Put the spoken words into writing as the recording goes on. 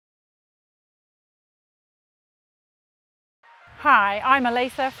Hi, I'm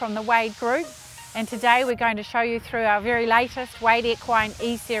Elisa from the Wade Group, and today we're going to show you through our very latest Wade Equine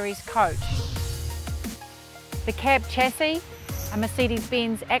E-Series coach. The cab chassis, a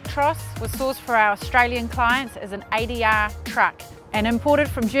Mercedes-Benz Actros, was sourced for our Australian clients as an ADR truck and imported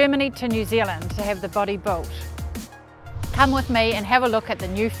from Germany to New Zealand to have the body built. Come with me and have a look at the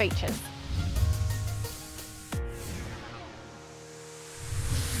new features.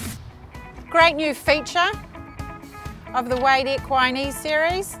 Great new feature of the Wade Equine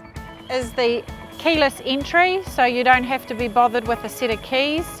E-Series is the keyless entry, so you don't have to be bothered with a set of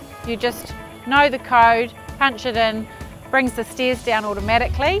keys. You just know the code, punch it in, brings the stairs down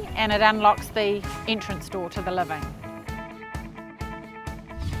automatically, and it unlocks the entrance door to the living.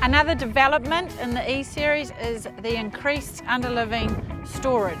 Another development in the E-Series is the increased underliving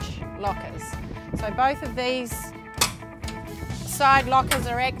storage lockers. So both of these side lockers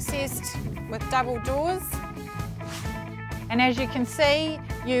are accessed with double doors. And as you can see,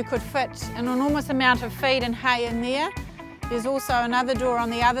 you could fit an enormous amount of feed and hay in there. There's also another door on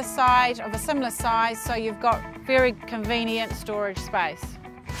the other side of a similar size, so you've got very convenient storage space.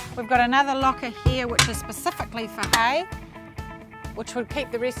 We've got another locker here which is specifically for hay, which would keep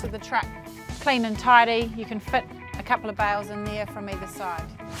the rest of the truck clean and tidy. You can fit a couple of bales in there from either side.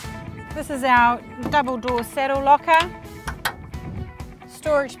 This is our double door saddle locker.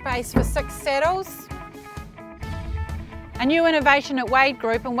 Storage space for 6 saddles. A new innovation at Wade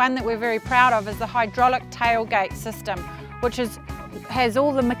Group, and one that we're very proud of, is the hydraulic tailgate system, which has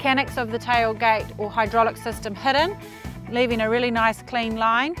all the mechanics of the tailgate or hydraulic system hidden, leaving a really nice clean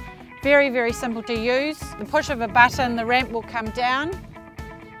line. Very, very simple to use. The push of a button, the ramp will come down.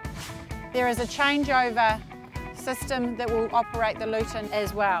 There is a changeover system that will operate the luton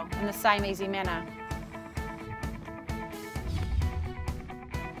as well in the same easy manner.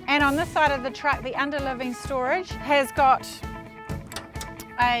 And on this side of the truck, the underliving storage has got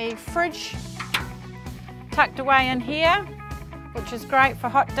a fridge tucked away in here, which is great for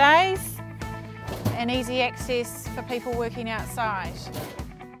hot days and easy access for people working outside.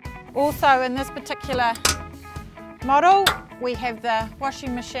 Also in this particular model, we have the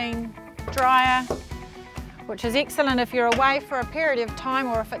washing machine dryer, which is excellent if you're away for a period of time,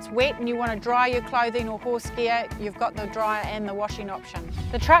 or if it's wet and you want to dry your clothing or horse gear, you've got the dryer and the washing option.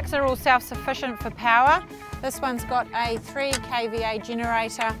 The trucks are all self-sufficient for power. This one's got a 3 kVA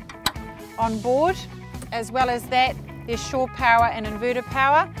generator on board. As well as that, there's shore power and inverter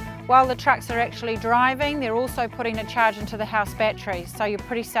power. While the trucks are actually driving, they're also putting a charge into the house battery, so you're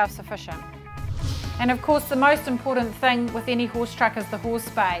pretty self-sufficient. And of course, the most important thing with any horse truck is the horse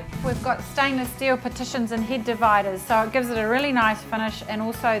bay. We've got stainless steel partitions and head dividers, so it gives it a really nice finish, and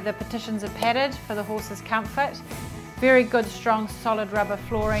also the partitions are padded for the horse's comfort. Very good, strong, solid rubber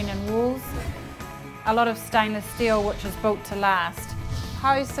flooring and walls. A lot of stainless steel, which is built to last.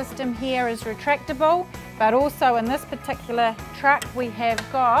 Hose system here is retractable, but also in this particular truck we have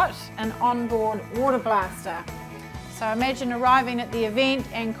got an onboard water blaster. So imagine arriving at the event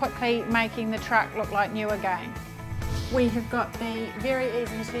and quickly making the truck look like new again. We have got the very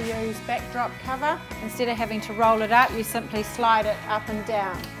easy to use backdrop cover. Instead of having to roll it up, you simply slide it up and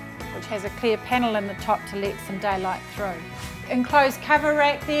down, which has a clear panel in the top to let some daylight through. Enclosed cover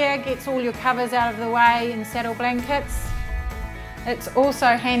rack there gets all your covers out of the way and saddle blankets. It's also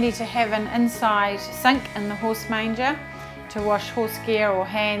handy to have an inside sink in the horse manger to wash horse gear or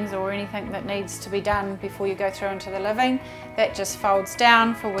hands or anything that needs to be done before you go through into the living. That just folds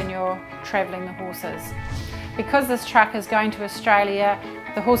down for when you're travelling the horses. Because this truck is going to Australia,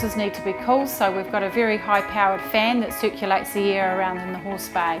 the horses need to be cool, so we've got a very high powered fan that circulates the air around in the horse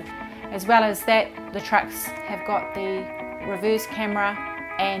bay. As well as that, the trucks have got the reverse camera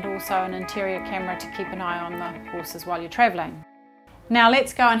and also an interior camera to keep an eye on the horses while you're travelling. Now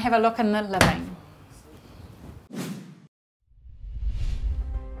let's go and have a look in the living.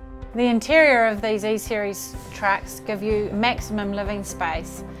 The interior of these E-Series trucks give you maximum living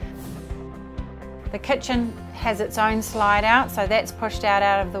space. The kitchen has its own slide out, so that's pushed out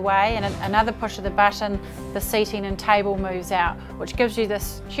of the way, and another push of the button, the seating and table moves out, which gives you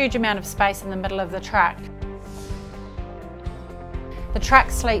this huge amount of space in the middle of the truck. The truck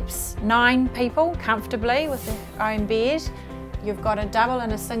sleeps 9 people comfortably with their own bed. You've got a double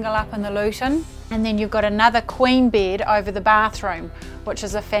and a single up in the luton, and then you've got another queen bed over the bathroom, which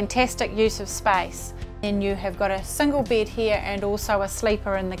is a fantastic use of space. Then you have got a single bed here and also a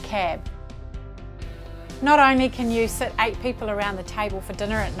sleeper in the cab. Not only can you sit 8 people around the table for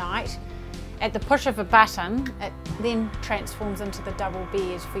dinner at night, at the push of a button, it then transforms into the double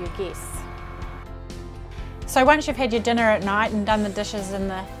bed for your guests. So once you've had your dinner at night and done the dishes in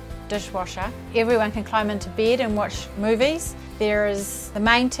the dishwasher. Everyone can climb into bed and watch movies. There is the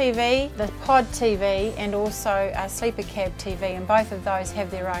main TV, the pod TV, and also a sleeper cab TV, and both of those have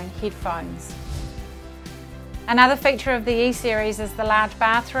their own headphones. Another feature of the E-Series is the large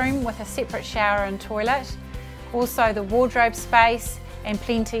bathroom with a separate shower and toilet, also the wardrobe space and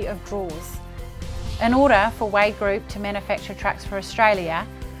plenty of drawers. In order for Wade Group to manufacture trucks for Australia,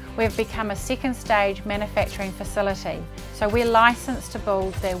 we've become a second stage manufacturing facility. So we're licensed to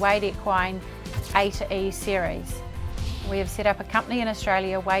build the Wade Equine A to E series. We have set up a company in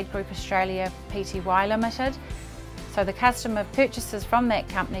Australia, Wade Group Australia Pty Limited. So the customer purchases from that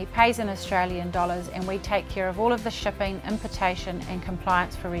company, pays in Australian dollars, and we take care of all of the shipping, importation and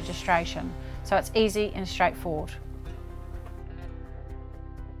compliance for registration. So it's easy and straightforward.